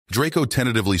Draco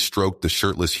tentatively stroked the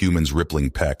shirtless human's rippling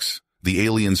pecs, the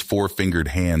alien's four-fingered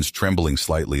hands trembling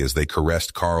slightly as they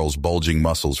caressed Carl's bulging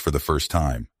muscles for the first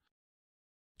time.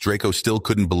 Draco still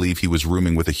couldn't believe he was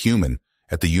rooming with a human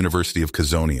at the University of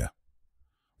Kazonia.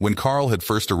 When Carl had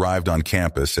first arrived on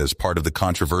campus as part of the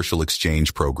controversial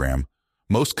exchange program,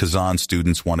 most Kazan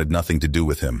students wanted nothing to do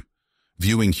with him,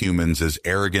 viewing humans as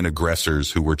arrogant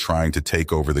aggressors who were trying to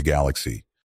take over the galaxy.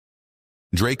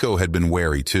 Draco had been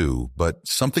wary too, but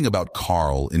something about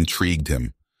Carl intrigued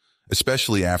him,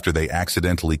 especially after they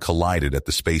accidentally collided at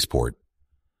the spaceport.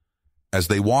 As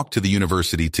they walked to the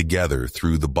university together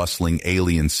through the bustling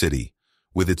alien city,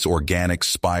 with its organic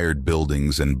spired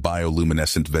buildings and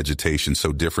bioluminescent vegetation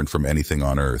so different from anything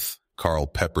on Earth, Carl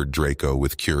peppered Draco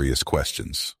with curious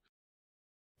questions.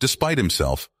 Despite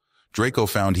himself, Draco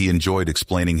found he enjoyed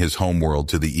explaining his homeworld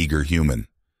to the eager human.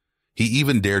 He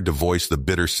even dared to voice the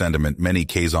bitter sentiment many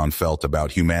Kazon felt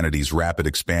about humanity's rapid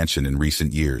expansion in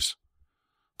recent years.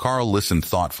 Carl listened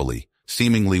thoughtfully,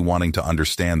 seemingly wanting to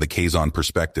understand the Kazon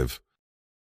perspective.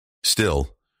 Still,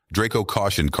 Draco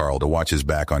cautioned Carl to watch his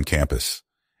back on campus.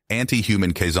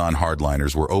 Anti-human Kazon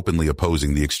hardliners were openly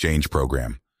opposing the exchange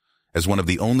program. As one of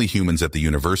the only humans at the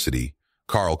university,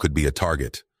 Carl could be a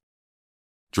target.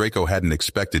 Draco hadn't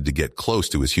expected to get close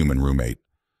to his human roommate,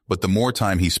 but the more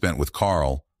time he spent with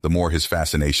Carl, the more his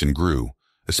fascination grew,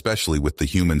 especially with the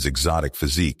human's exotic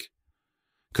physique.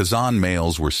 Kazan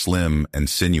males were slim and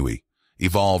sinewy,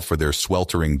 evolved for their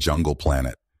sweltering jungle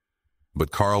planet.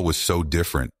 But Carl was so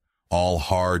different, all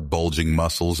hard, bulging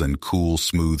muscles and cool,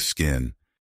 smooth skin.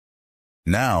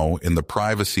 Now, in the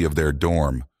privacy of their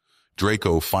dorm,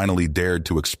 Draco finally dared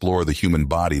to explore the human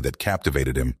body that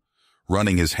captivated him,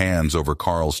 running his hands over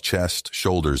Carl's chest,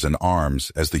 shoulders, and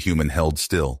arms as the human held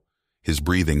still, his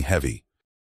breathing heavy.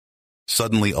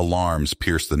 Suddenly, alarms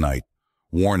pierced the night,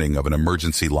 warning of an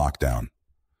emergency lockdown.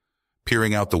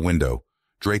 Peering out the window,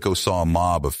 Draco saw a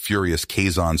mob of furious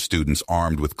Kazon students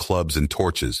armed with clubs and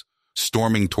torches,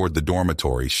 storming toward the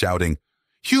dormitory, shouting,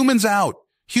 "Humans out!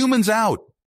 Humans out!"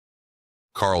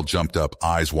 Carl jumped up,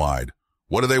 eyes wide.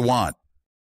 "What do they want?"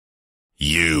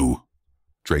 "You,"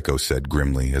 Draco said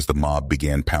grimly as the mob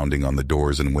began pounding on the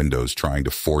doors and windows trying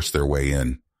to force their way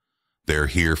in. "They're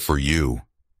here for you."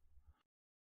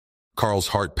 Carl's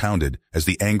heart pounded as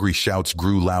the angry shouts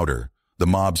grew louder, the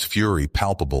mob's fury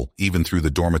palpable even through the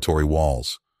dormitory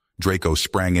walls. Draco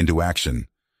sprang into action,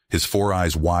 his four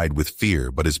eyes wide with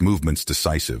fear but his movements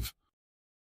decisive.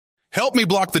 "Help me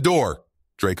block the door!"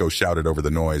 Draco shouted over the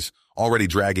noise, already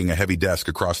dragging a heavy desk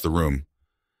across the room.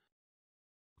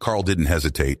 Carl didn't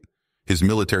hesitate, his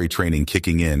military training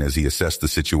kicking in as he assessed the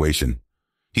situation.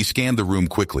 He scanned the room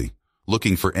quickly,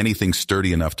 looking for anything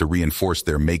sturdy enough to reinforce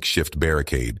their makeshift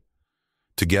barricade.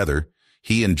 Together,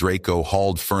 he and Draco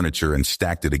hauled furniture and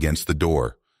stacked it against the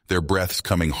door, their breaths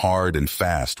coming hard and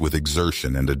fast with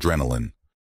exertion and adrenaline.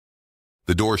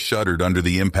 The door shuddered under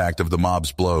the impact of the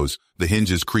mob's blows, the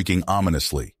hinges creaking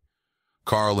ominously.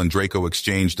 Carl and Draco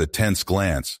exchanged a tense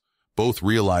glance, both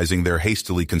realizing their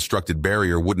hastily constructed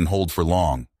barrier wouldn't hold for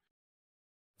long.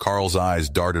 Carl's eyes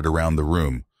darted around the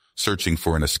room, searching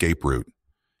for an escape route.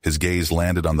 His gaze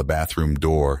landed on the bathroom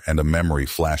door and a memory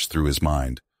flashed through his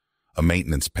mind. A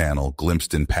maintenance panel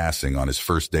glimpsed in passing on his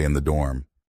first day in the dorm.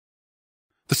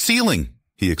 "The ceiling!"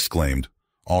 he exclaimed,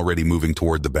 already moving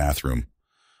toward the bathroom.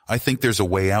 "I think there's a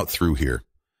way out through here."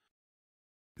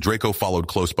 Draco followed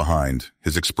close behind,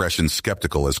 his expression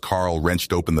skeptical as Carl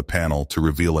wrenched open the panel to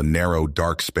reveal a narrow,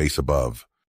 dark space above.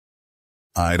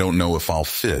 "I don't know if I'll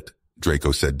fit,"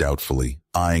 Draco said doubtfully,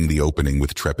 eyeing the opening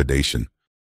with trepidation.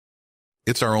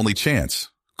 "It's our only chance,"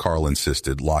 Carl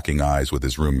insisted, locking eyes with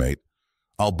his roommate.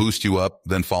 "I'll boost you up,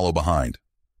 then follow behind."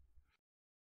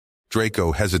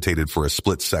 Draco hesitated for a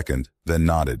split second, then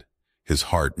nodded, his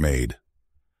heart made.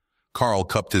 Carl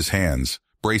cupped his hands,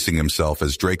 bracing himself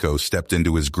as Draco stepped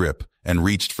into his grip and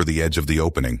reached for the edge of the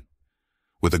opening.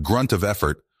 With a grunt of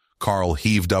effort, Carl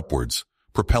heaved upwards,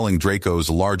 propelling Draco's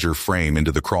larger frame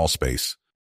into the crawl space.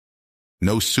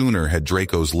 No sooner had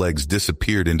Draco's legs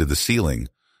disappeared into the ceiling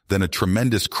than a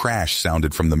tremendous crash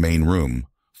sounded from the main room,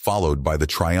 followed by the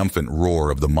triumphant roar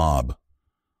of the mob.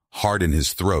 Hard in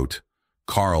his throat,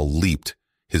 Carl leaped,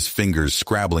 his fingers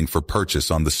scrabbling for purchase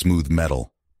on the smooth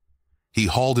metal. He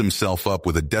hauled himself up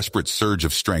with a desperate surge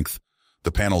of strength,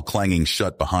 the panel clanging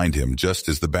shut behind him just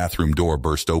as the bathroom door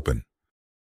burst open.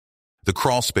 The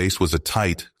crawl space was a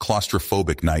tight,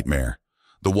 claustrophobic nightmare,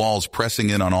 the walls pressing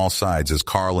in on all sides as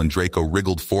Carl and Draco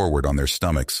wriggled forward on their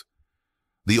stomachs.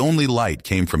 The only light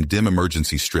came from dim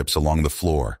emergency strips along the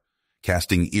floor,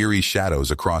 casting eerie shadows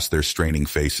across their straining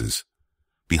faces.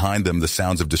 Behind them, the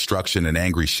sounds of destruction and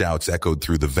angry shouts echoed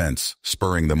through the vents,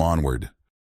 spurring them onward.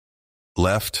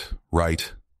 Left,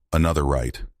 right, another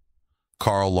right.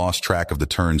 Carl lost track of the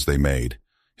turns they made,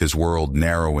 his world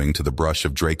narrowing to the brush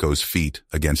of Draco's feet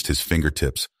against his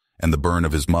fingertips and the burn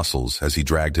of his muscles as he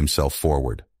dragged himself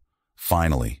forward.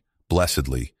 Finally,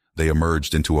 blessedly, they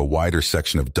emerged into a wider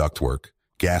section of ductwork,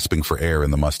 gasping for air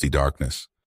in the musty darkness.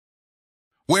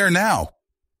 "Where now?"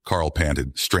 Carl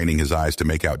panted, straining his eyes to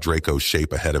make out Draco's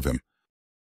shape ahead of him.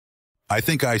 "I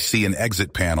think I see an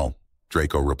exit panel,"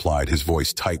 Draco replied, his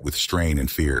voice tight with strain and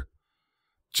fear.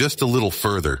 "Just a little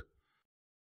further."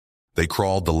 They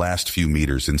crawled the last few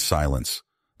meters in silence,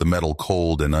 the metal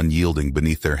cold and unyielding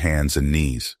beneath their hands and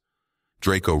knees.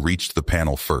 Draco reached the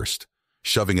panel first,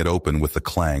 shoving it open with a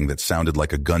clang that sounded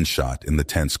like a gunshot in the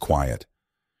tense quiet.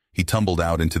 He tumbled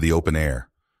out into the open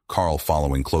air, Carl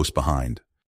following close behind.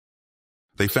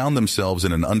 They found themselves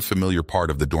in an unfamiliar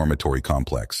part of the dormitory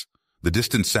complex, the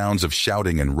distant sounds of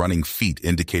shouting and running feet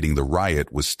indicating the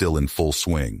riot was still in full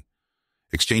swing.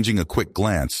 Exchanging a quick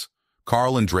glance,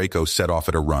 Carl and Draco set off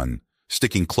at a run,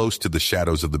 sticking close to the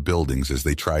shadows of the buildings as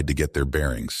they tried to get their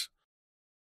bearings.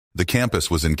 The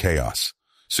campus was in chaos,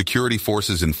 security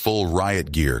forces in full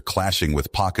riot gear clashing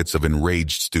with pockets of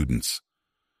enraged students.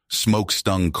 Smoke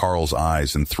stung Carl's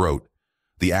eyes and throat,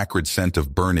 the acrid scent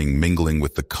of burning mingling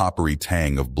with the coppery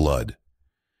tang of blood.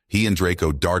 He and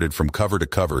Draco darted from cover to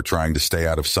cover, trying to stay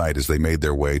out of sight as they made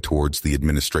their way towards the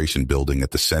administration building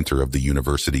at the center of the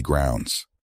university grounds.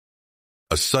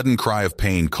 A sudden cry of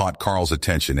pain caught Carl's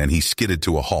attention and he skidded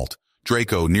to a halt,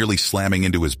 Draco nearly slamming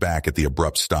into his back at the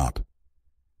abrupt stop.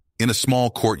 In a small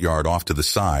courtyard off to the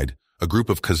side, a group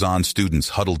of Kazan students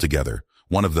huddled together,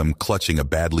 one of them clutching a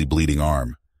badly bleeding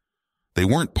arm. They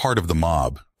weren't part of the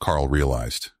mob, Carl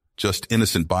realized, just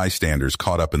innocent bystanders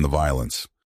caught up in the violence.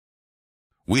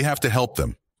 "We have to help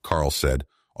them," Carl said,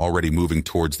 already moving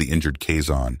towards the injured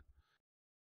Kazan.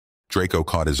 Draco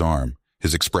caught his arm,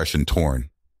 his expression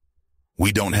torn.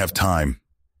 "We don't have time,"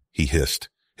 he hissed,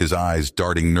 his eyes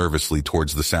darting nervously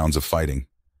towards the sounds of fighting.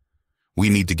 "We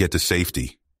need to get to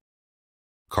safety."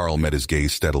 Carl met his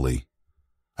gaze steadily.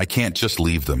 "I can't just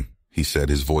leave them," he said,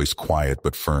 his voice quiet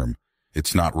but firm.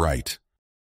 "It's not right."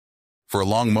 For a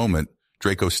long moment,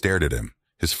 Draco stared at him,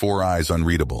 his four eyes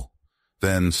unreadable.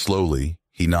 Then, slowly,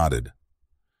 he nodded.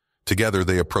 Together,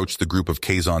 they approached the group of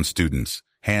Kazan students,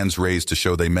 hands raised to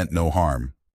show they meant no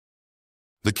harm.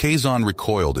 The Kazan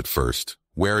recoiled at first,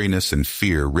 wariness and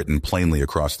fear written plainly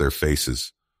across their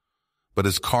faces. But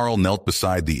as Carl knelt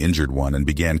beside the injured one and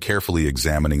began carefully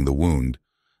examining the wound,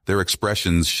 their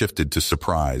expressions shifted to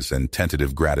surprise and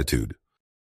tentative gratitude.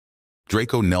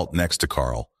 Draco knelt next to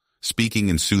Carl, speaking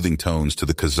in soothing tones to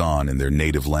the Kazan in their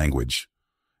native language.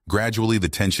 Gradually, the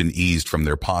tension eased from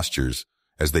their postures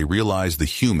as they realized the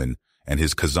human and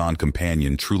his Kazan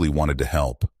companion truly wanted to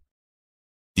help.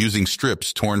 Using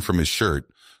strips torn from his shirt,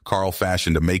 Carl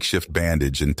fashioned a makeshift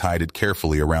bandage and tied it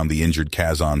carefully around the injured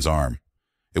Kazan's arm.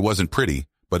 It wasn't pretty,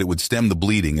 but it would stem the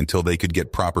bleeding until they could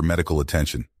get proper medical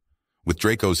attention. With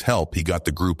Draco's help, he got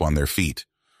the group on their feet,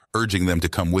 urging them to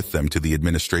come with them to the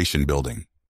administration building.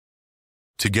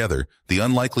 Together, the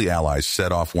unlikely allies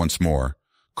set off once more,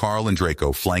 Carl and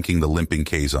Draco flanking the limping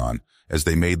Kazan as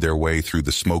they made their way through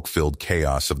the smoke-filled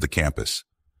chaos of the campus.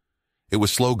 It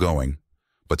was slow going,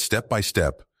 but step by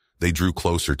step, they drew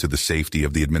closer to the safety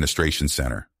of the administration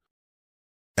center.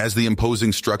 As the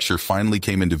imposing structure finally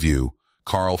came into view,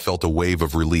 Carl felt a wave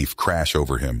of relief crash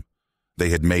over him. They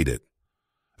had made it.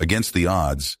 Against the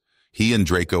odds, he and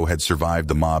Draco had survived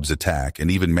the mob's attack and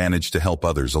even managed to help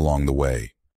others along the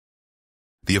way.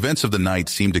 The events of the night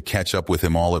seemed to catch up with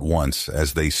him all at once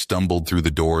as they stumbled through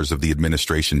the doors of the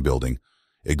administration building,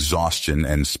 exhaustion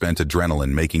and spent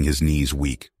adrenaline making his knees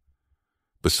weak.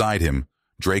 Beside him,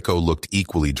 Draco looked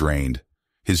equally drained,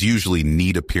 his usually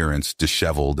neat appearance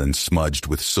disheveled and smudged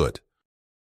with soot.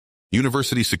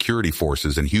 University security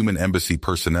forces and human embassy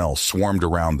personnel swarmed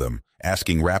around them,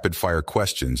 asking rapid-fire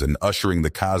questions and ushering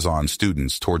the Kazan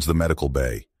students towards the medical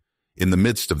bay. In the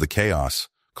midst of the chaos,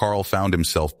 Carl found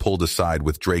himself pulled aside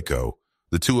with Draco,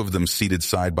 the two of them seated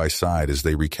side by side as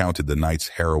they recounted the night's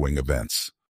harrowing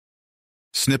events.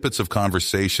 Snippets of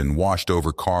conversation washed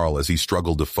over Carl as he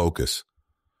struggled to focus.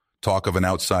 Talk of an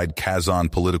outside Kazan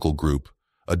political group,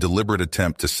 a deliberate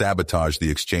attempt to sabotage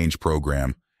the exchange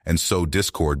program and sow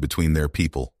discord between their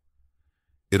people.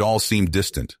 It all seemed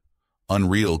distant,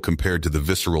 unreal compared to the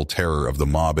visceral terror of the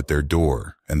mob at their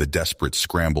door and the desperate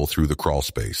scramble through the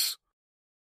crawlspace.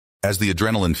 As the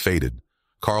adrenaline faded,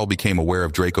 Carl became aware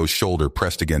of Draco's shoulder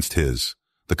pressed against his,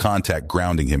 the contact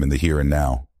grounding him in the here and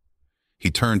now.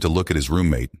 He turned to look at his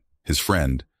roommate, his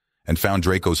friend, and found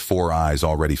Draco's 4 eyes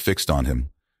already fixed on him,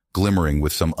 glimmering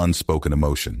with some unspoken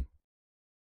emotion.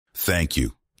 "Thank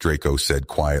you," Draco said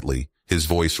quietly, his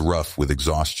voice rough with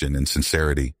exhaustion and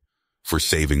sincerity, "for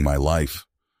saving my life,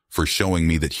 for showing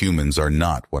me that humans are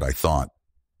not what I thought."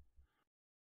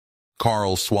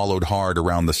 Carl swallowed hard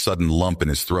around the sudden lump in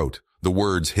his throat, the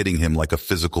words hitting him like a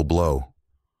physical blow.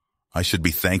 "I should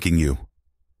be thanking you,"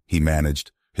 he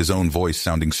managed, his own voice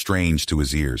sounding strange to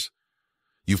his ears.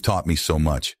 "You've taught me so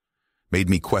much, made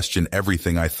me question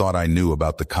everything I thought I knew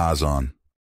about the Kazan."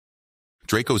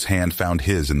 Draco's hand found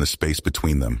his in the space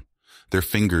between them, their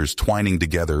fingers twining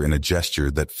together in a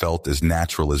gesture that felt as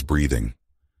natural as breathing.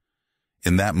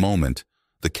 In that moment,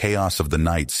 the chaos of the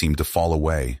night seemed to fall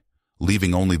away,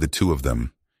 leaving only the two of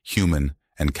them, human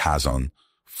and Kazan,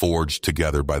 forged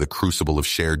together by the crucible of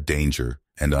shared danger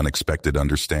and unexpected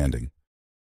understanding.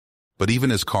 But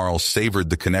even as Carl savored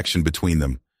the connection between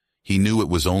them, he knew it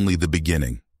was only the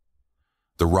beginning.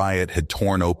 The riot had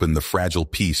torn open the fragile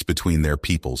peace between their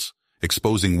peoples,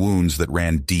 exposing wounds that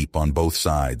ran deep on both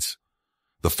sides.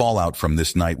 The fallout from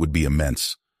this night would be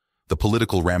immense, the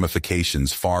political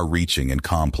ramifications far-reaching and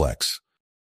complex.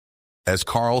 As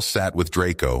Carl sat with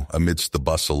Draco amidst the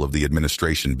bustle of the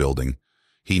administration building,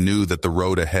 he knew that the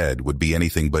road ahead would be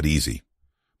anything but easy.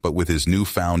 But with his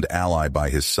newfound ally by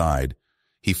his side,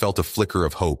 he felt a flicker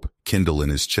of hope kindle in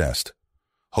his chest.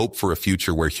 Hope for a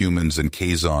future where humans and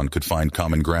Kazan could find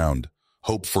common ground.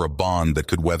 Hope for a bond that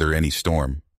could weather any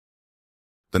storm.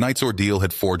 The night's ordeal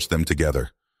had forged them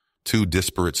together, two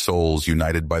disparate souls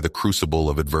united by the crucible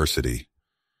of adversity.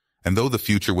 And though the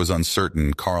future was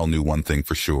uncertain, Carl knew one thing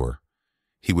for sure.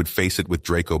 He would face it with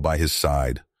Draco by his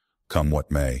side, come what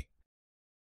may.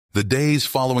 The days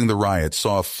following the riot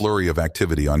saw a flurry of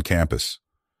activity on campus.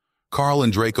 Carl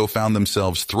and Draco found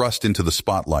themselves thrust into the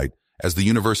spotlight as the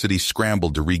university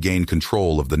scrambled to regain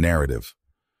control of the narrative.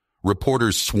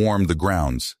 Reporters swarmed the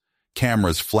grounds,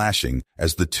 cameras flashing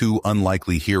as the two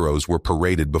unlikely heroes were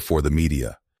paraded before the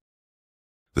media.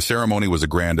 The ceremony was a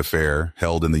grand affair,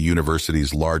 held in the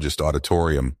university's largest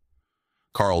auditorium.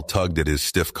 Carl tugged at his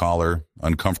stiff collar,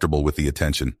 uncomfortable with the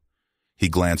attention. He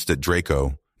glanced at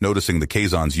Draco, noticing the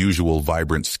Kazan's usual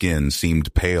vibrant skin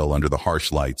seemed pale under the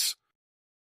harsh lights.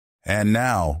 "And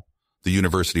now," the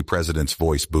university president's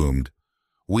voice boomed,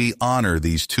 "we honor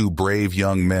these two brave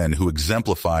young men who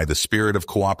exemplify the spirit of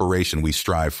cooperation we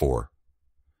strive for."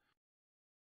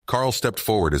 Carl stepped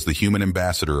forward as the human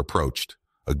ambassador approached,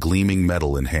 a gleaming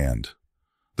medal in hand.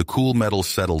 The cool metal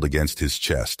settled against his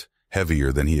chest,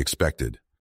 heavier than he expected.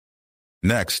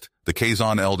 Next, the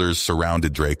Kazan elders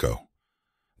surrounded Draco.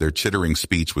 Their chittering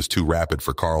speech was too rapid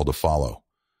for Carl to follow,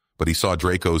 but he saw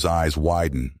Draco's eyes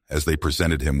widen as they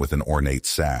presented him with an ornate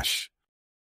sash.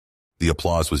 The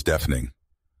applause was deafening.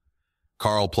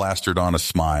 Carl plastered on a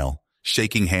smile,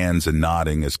 shaking hands and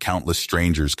nodding as countless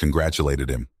strangers congratulated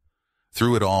him.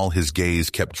 Through it all, his gaze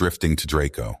kept drifting to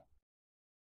Draco.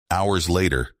 Hours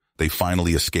later, they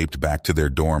finally escaped back to their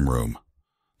dorm room.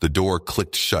 The door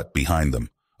clicked shut behind them,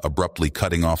 abruptly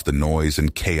cutting off the noise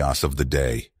and chaos of the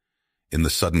day. In the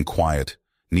sudden quiet,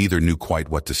 neither knew quite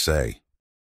what to say.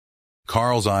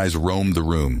 Carl's eyes roamed the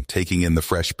room, taking in the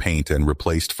fresh paint and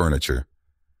replaced furniture.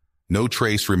 No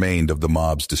trace remained of the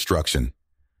mob's destruction,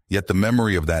 yet the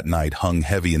memory of that night hung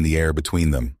heavy in the air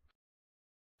between them.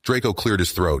 Draco cleared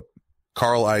his throat.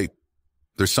 "Carl,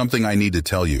 there's something I need to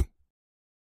tell you."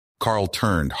 Carl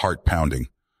turned, heart pounding.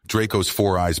 Draco's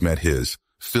 4 eyes met his,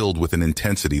 filled with an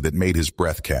intensity that made his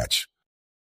breath catch.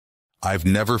 "I've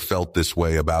never felt this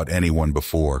way about anyone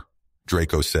before,"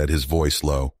 Draco said, his voice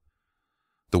low.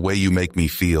 "The way you make me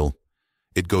feel,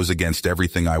 it goes against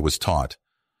everything I was taught,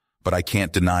 but I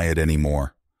can't deny it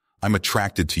anymore. I'm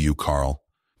attracted to you, Carl,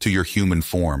 to your human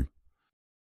form."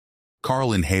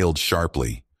 Carl inhaled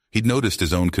sharply. He'd noticed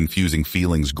his own confusing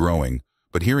feelings growing,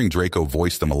 but hearing Draco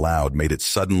voice them aloud made it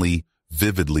suddenly,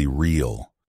 vividly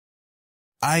real.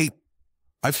 I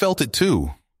felt it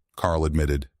too," Carl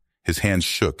admitted. His hands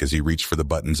shook as he reached for the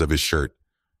buttons of his shirt.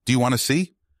 "Do you want to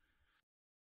see?"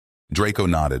 Draco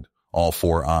nodded, all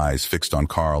 4 eyes fixed on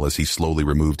Carl as he slowly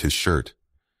removed his shirt.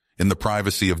 In the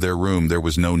privacy of their room, there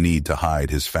was no need to hide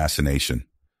his fascination.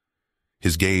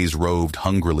 His gaze roved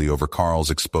hungrily over Carl's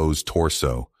exposed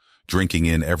torso, drinking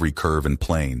in every curve and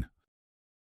plane.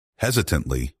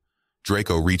 Hesitantly,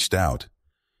 Draco reached out.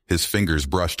 His fingers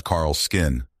brushed Carl's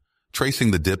skin, tracing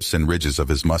the dips and ridges of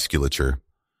his musculature.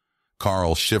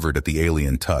 Carl shivered at the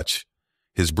alien touch,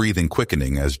 his breathing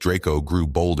quickening as Draco grew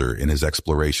bolder in his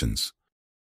explorations.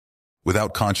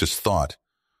 Without conscious thought,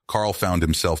 Carl found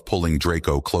himself pulling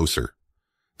Draco closer.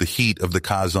 The heat of the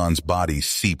Kazan's body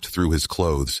seeped through his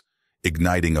clothes,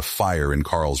 igniting a fire in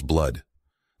Carl's blood.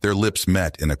 Their lips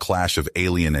met in a clash of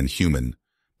alien and human,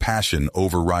 passion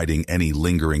overriding any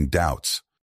lingering doubts.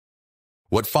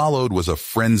 What followed was a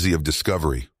frenzy of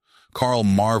discovery. Carl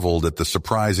marveled at the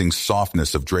surprising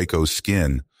softness of Draco's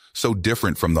skin, so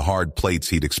different from the hard plates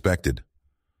he'd expected.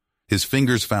 His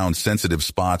fingers found sensitive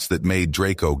spots that made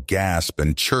Draco gasp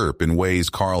and chirp in ways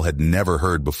Carl had never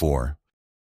heard before.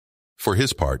 For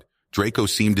his part, Draco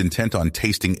seemed intent on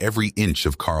tasting every inch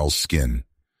of Carl's skin.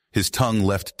 His tongue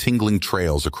left tingling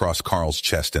trails across Carl's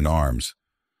chest and arms.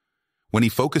 When he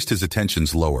focused his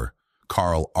attentions lower,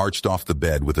 Carl arched off the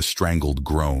bed with a strangled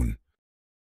groan.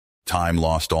 Time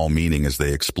lost all meaning as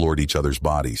they explored each other's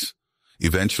bodies.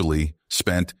 Eventually,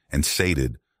 spent and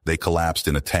sated, they collapsed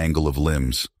in a tangle of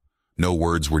limbs. No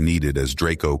words were needed as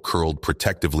Draco curled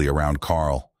protectively around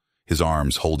Carl, his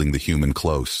arms holding the human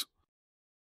close.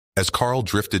 As Carl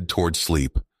drifted toward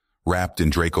sleep, wrapped in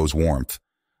Draco's warmth,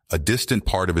 a distant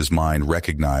part of his mind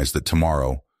recognized that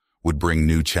tomorrow would bring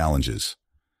new challenges.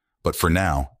 But for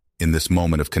now, in this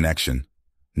moment of connection,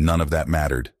 none of that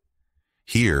mattered.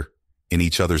 Here, in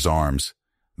each other's arms,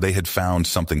 they had found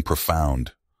something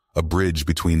profound, a bridge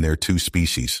between their two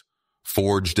species,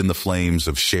 forged in the flames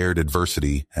of shared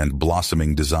adversity and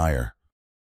blossoming desire.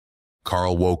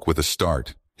 Carl woke with a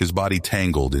start, his body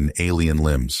tangled in alien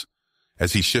limbs.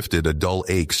 As he shifted, a dull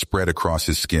ache spread across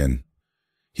his skin.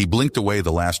 He blinked away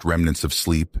the last remnants of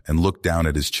sleep and looked down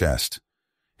at his chest.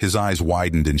 His eyes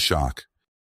widened in shock.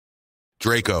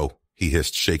 "Draco," he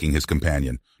hissed, shaking his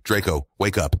companion. "Draco,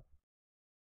 wake up."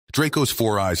 Draco's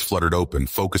four eyes fluttered open,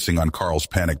 focusing on Carl's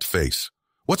panicked face.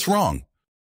 "What's wrong?"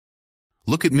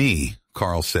 "Look at me,"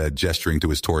 Carl said, gesturing to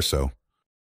his torso.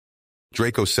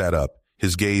 Draco sat up,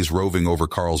 his gaze roving over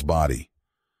Carl's body.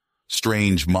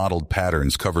 Strange, mottled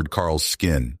patterns covered Carl's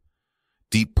skin,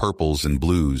 deep purples and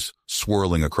blues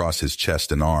swirling across his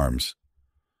chest and arms.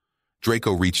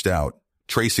 Draco reached out,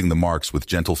 tracing the marks with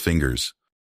gentle fingers.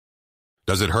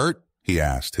 "Does it hurt?" he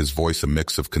asked, his voice a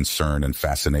mix of concern and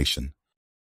fascination.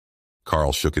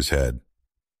 Carl shook his head.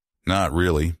 "Not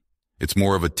really. It's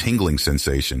more of a tingling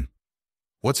sensation.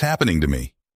 What's happening to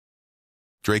me?"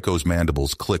 Draco's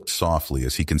mandibles clicked softly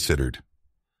as he considered.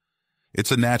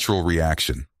 "It's a natural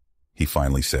reaction," he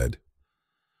finally said.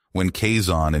 "When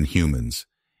Kazon and humans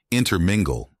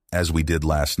intermingle, as we did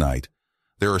last night,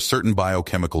 there are certain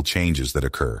biochemical changes that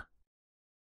occur."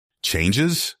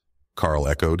 "Changes?" Carl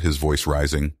echoed, his voice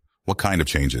rising. "What kind of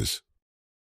changes?"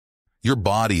 "Your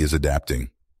body is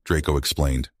adapting," Draco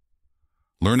explained.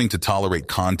 "Learning to tolerate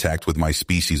contact with my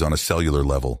species on a cellular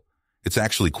level. It's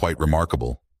actually quite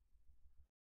remarkable."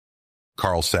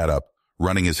 Carl sat up,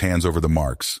 running his hands over the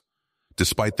marks.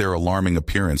 Despite their alarming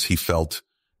appearance, he felt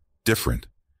different.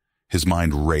 His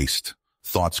mind raced,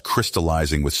 thoughts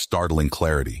crystallizing with startling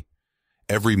clarity.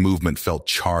 Every movement felt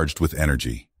charged with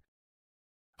energy.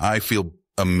 "I feel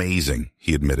amazing,"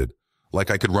 he admitted,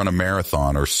 "like I could run a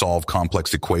marathon or solve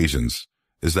complex equations.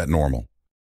 Is that normal?"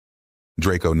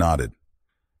 Draco nodded.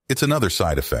 "It's another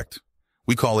side effect.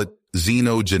 We call it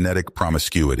xenogenetic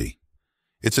promiscuity.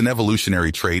 It's an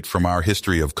evolutionary trait from our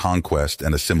history of conquest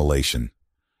and assimilation.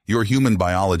 Your human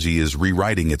biology is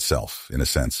rewriting itself, in a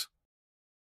sense."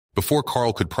 Before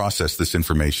Carl could process this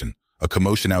information, a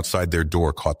commotion outside their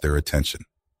door caught their attention.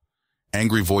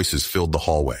 Angry voices filled the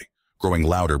hallway, growing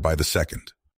louder by the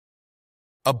second.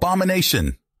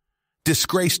 "Abomination!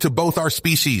 Disgrace to both our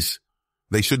species!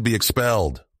 They should be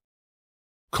expelled!"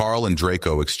 Carl and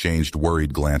Draco exchanged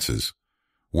worried glances.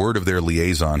 Word of their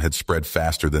liaison had spread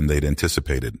faster than they'd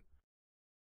anticipated.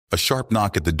 A sharp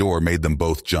knock at the door made them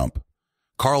both jump.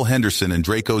 "Carl Henderson and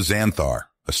Draco Xanthar,"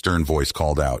 a stern voice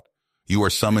called out. "You are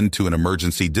summoned to an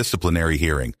emergency disciplinary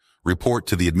hearing. Report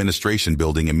to the administration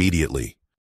building immediately."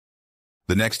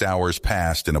 The next hours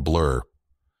passed in a blur.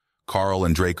 Carl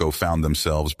and Draco found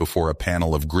themselves before a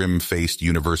panel of grim-faced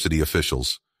university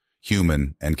officials,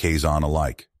 human and Kazon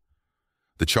alike.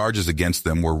 The charges against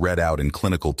them were read out in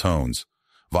clinical tones: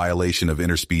 violation of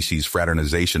interspecies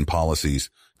fraternization policies,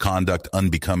 conduct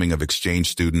unbecoming of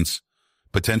exchange students,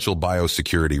 potential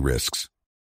biosecurity risks.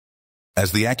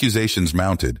 As the accusations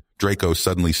mounted, Draco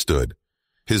suddenly stood.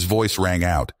 His voice rang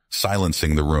out,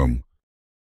 silencing the room.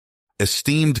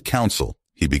 "Esteemed counsel,"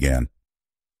 he began,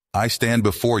 "I stand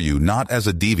before you not as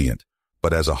a deviant,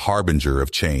 but as a harbinger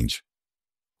of change.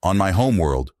 On my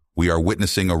homeworld, we are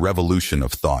witnessing a revolution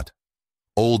of thought.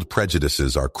 Old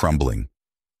prejudices are crumbling.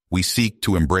 We seek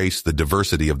to embrace the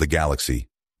diversity of the galaxy,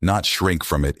 not shrink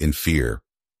from it in fear."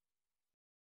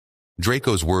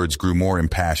 Draco's words grew more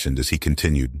impassioned as he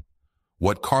continued.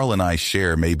 "What Carl and I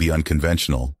share may be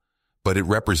unconventional, but it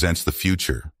represents the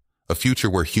future, a future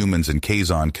where humans and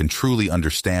Kazon can truly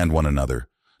understand one another,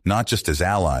 not just as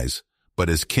allies, but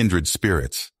as kindred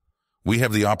spirits. We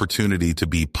have the opportunity to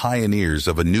be pioneers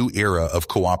of a new era of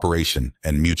cooperation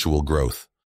and mutual growth.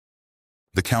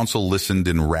 The council listened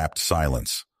in rapt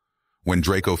silence. When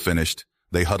Draco finished,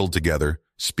 they huddled together,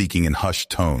 speaking in hushed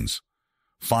tones.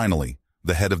 Finally,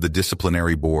 the head of the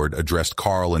disciplinary board addressed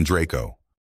Carl and Draco.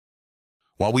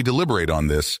 While we deliberate on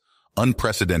this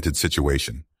unprecedented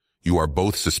situation, you are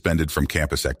both suspended from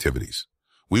campus activities.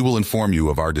 We will inform you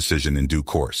of our decision in due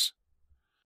course.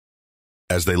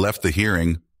 As they left the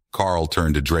hearing, Carl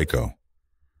turned to Draco.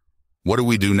 What do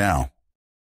we do now?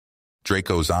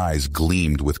 Draco's eyes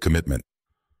gleamed with commitment.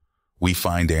 We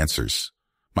find answers.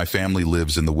 My family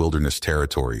lives in the wilderness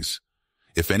territories.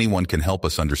 If anyone can help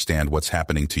us understand what's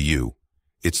happening to you,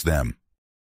 it's them.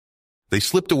 They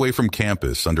slipped away from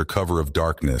campus under cover of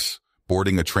darkness,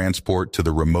 boarding a transport to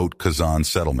the remote Kazan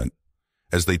settlement.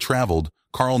 As they traveled,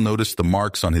 Carl noticed the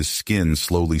marks on his skin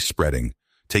slowly spreading,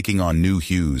 taking on new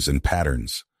hues and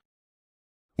patterns.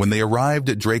 When they arrived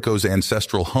at Draco's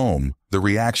ancestral home, the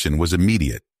reaction was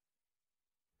immediate.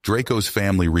 Draco's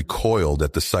family recoiled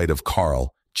at the sight of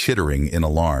Carl, chittering in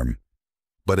alarm.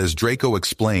 But as Draco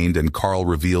explained and Carl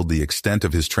revealed the extent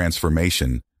of his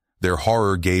transformation, their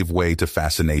horror gave way to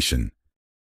fascination.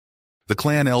 The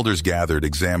clan elders gathered,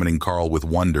 examining Carl with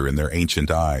wonder in their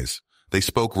ancient eyes. They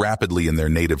spoke rapidly in their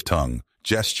native tongue,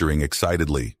 gesturing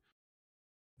excitedly.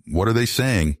 What are they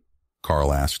saying?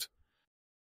 Carl asked.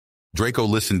 Draco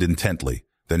listened intently,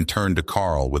 then turned to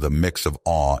Carl with a mix of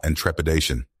awe and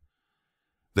trepidation.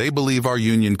 They believe our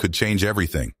union could change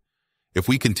everything. If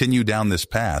we continue down this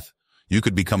path, you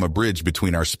could become a bridge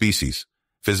between our species,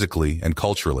 physically and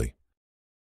culturally.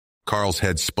 Carl's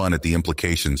head spun at the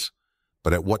implications,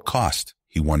 but at what cost,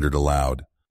 he wondered aloud.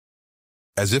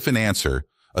 As if in answer,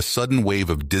 a sudden wave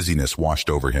of dizziness washed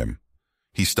over him.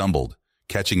 He stumbled,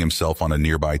 catching himself on a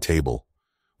nearby table.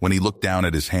 When he looked down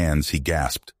at his hands, he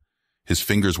gasped. His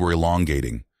fingers were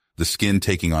elongating, the skin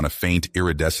taking on a faint,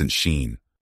 iridescent sheen.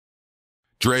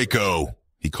 Draco,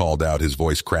 he called out, his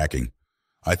voice cracking.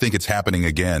 I think it's happening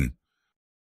again.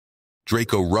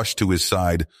 Draco rushed to his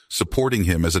side, supporting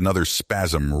him as another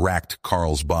spasm racked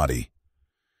Carl's body.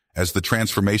 As the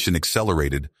transformation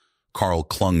accelerated, Carl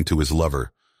clung to his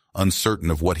lover, uncertain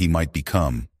of what he might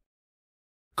become.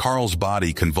 Carl's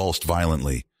body convulsed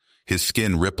violently, his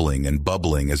skin rippling and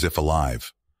bubbling as if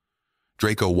alive.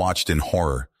 Draco watched in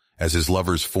horror as his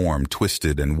lover's form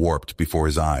twisted and warped before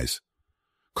his eyes.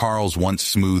 Carl's once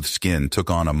smooth skin took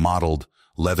on a mottled,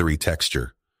 leathery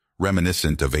texture,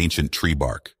 reminiscent of ancient tree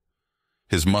bark.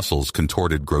 His muscles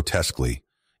contorted grotesquely,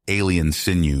 alien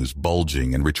sinews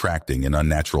bulging and retracting in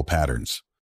unnatural patterns.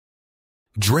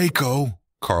 Draco,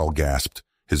 Carl gasped,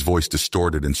 his voice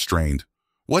distorted and strained.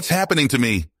 What's happening to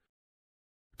me?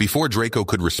 Before Draco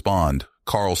could respond,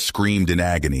 Carl screamed in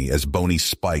agony as bony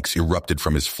spikes erupted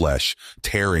from his flesh,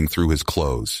 tearing through his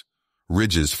clothes.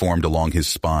 Ridges formed along his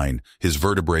spine, his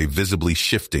vertebrae visibly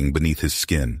shifting beneath his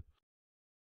skin.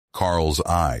 Carl's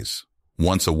eyes,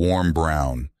 once a warm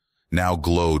brown, now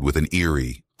glowed with an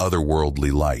eerie,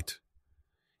 otherworldly light.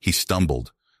 He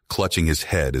stumbled, clutching his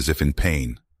head as if in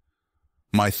pain.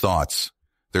 My thoughts,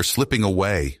 they're slipping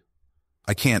away.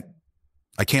 I can't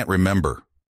remember.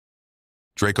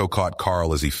 Draco caught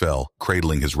Carl as he fell,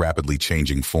 cradling his rapidly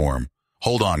changing form.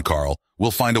 Hold on, Carl.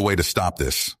 We'll find a way to stop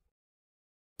this.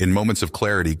 In moments of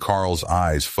clarity, Carl's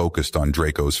eyes focused on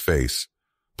Draco's face.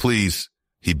 Please,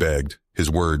 he begged, his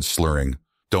words slurring.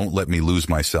 Don't let me lose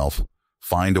myself.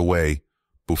 Find a way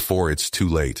before it's too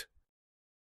late.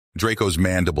 Draco's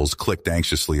mandibles clicked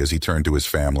anxiously as he turned to his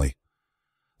family.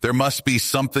 There must be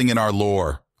something in our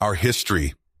lore, our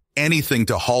history, anything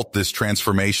to halt this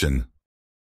transformation.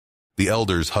 The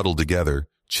elders huddled together,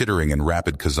 chittering in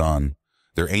rapid Kazan.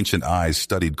 Their ancient eyes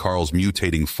studied Carl's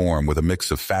mutating form with a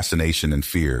mix of fascination and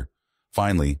fear.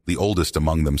 Finally, the oldest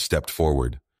among them stepped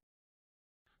forward.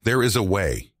 There is a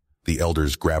way, the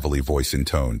elder's gravelly voice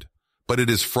intoned, but it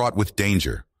is fraught with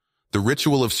danger. The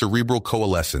ritual of cerebral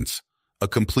coalescence, a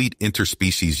complete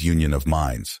interspecies union of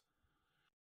minds.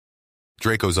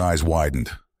 Draco's eyes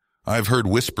widened. I've heard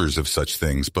whispers of such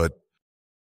things, but...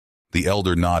 The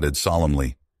elder nodded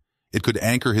solemnly. It could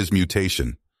anchor his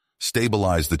mutation,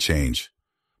 stabilize the change.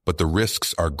 But the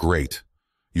risks are great.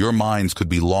 Your minds could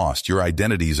be lost, your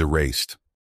identities erased.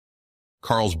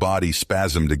 Carl's body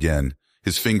spasmed again,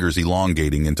 his fingers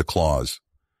elongating into claws.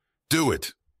 Do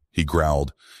it, he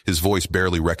growled, his voice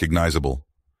barely recognizable.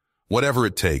 Whatever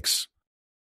it takes.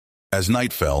 As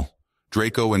night fell,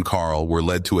 Draco and Carl were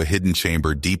led to a hidden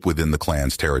chamber deep within the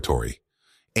clan's territory.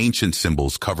 Ancient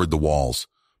symbols covered the walls,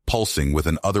 pulsing with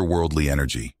an otherworldly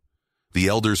energy. The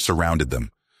elders surrounded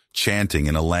them, chanting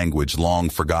in a language long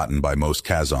forgotten by most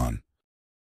Kazan.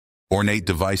 Ornate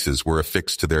devices were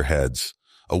affixed to their heads,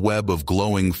 a web of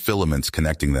glowing filaments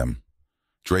connecting them.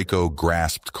 Draco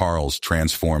grasped Carl's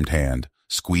transformed hand,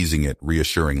 squeezing it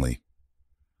reassuringly.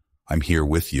 "I'm here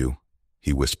with you,"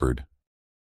 he whispered.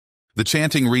 The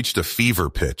chanting reached a fever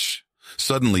pitch.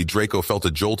 Suddenly, Draco felt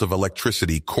a jolt of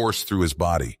electricity course through his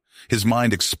body. His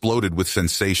mind exploded with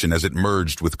sensation as it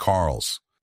merged with Carl's.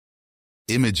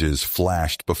 Images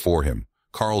flashed before him.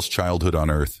 Carl's childhood on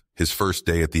Earth, his first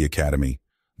day at the academy,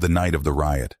 the night of the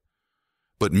riot.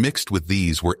 But mixed with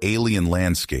these were alien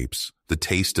landscapes, the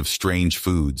taste of strange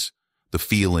foods, the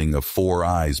feeling of four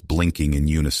eyes blinking in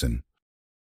unison.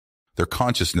 Their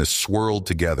consciousness swirled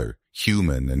together,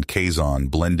 human and Kazon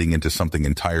blending into something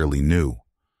entirely new.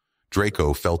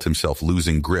 Draco felt himself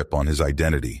losing grip on his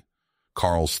identity,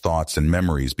 Carl's thoughts and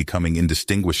memories becoming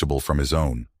indistinguishable from his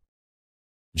own.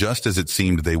 Just as it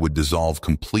seemed they would dissolve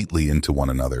completely into one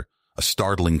another, a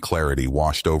startling clarity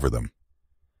washed over them.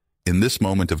 In this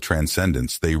moment of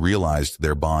transcendence, they realized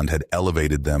their bond had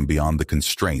elevated them beyond the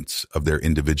constraints of their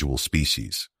individual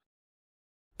species.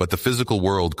 But the physical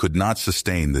world could not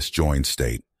sustain this joined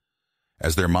state.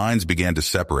 As their minds began to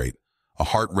separate, a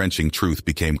heart-wrenching truth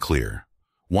became clear.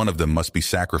 One of them must be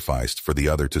sacrificed for the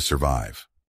other to survive.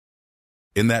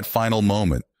 In that final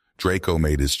moment, Draco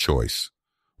made his choice.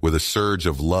 With a surge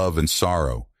of love and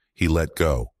sorrow, he let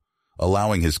go,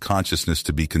 allowing his consciousness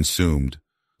to be consumed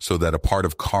so that a part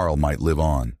of Carl might live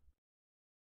on.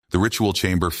 The ritual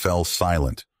chamber fell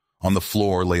silent. On the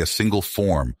floor lay a single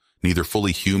form, neither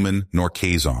fully human nor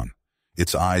Kazon.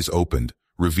 Its eyes opened,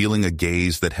 revealing a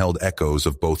gaze that held echoes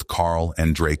of both Carl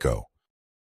and Draco.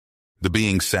 The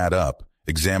being sat up,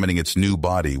 examining its new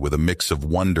body with a mix of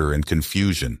wonder and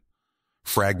confusion.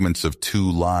 Fragments of two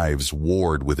lives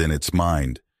warred within its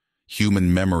mind,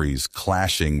 human memories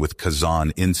clashing with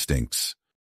Kazan instincts.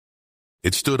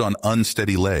 It stood on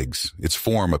unsteady legs, its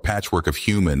form a patchwork of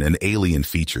human and alien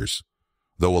features.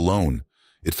 Though alone,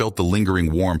 it felt the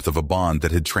lingering warmth of a bond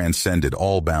that had transcended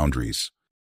all boundaries.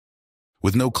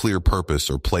 With no clear purpose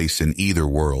or place in either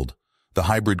world, the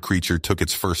hybrid creature took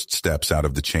its first steps out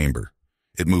of the chamber.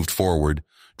 It moved forward,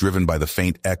 driven by the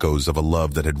faint echoes of a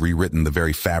love that had rewritten the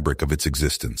very fabric of its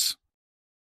existence.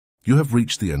 You have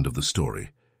reached the end of the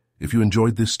story. If you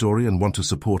enjoyed this story and want to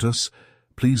support us,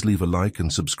 please leave a like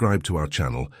and subscribe to our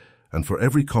channel, and for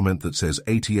every comment that says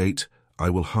 88, I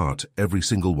will heart every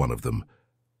single one of them.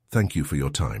 Thank you for your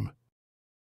time.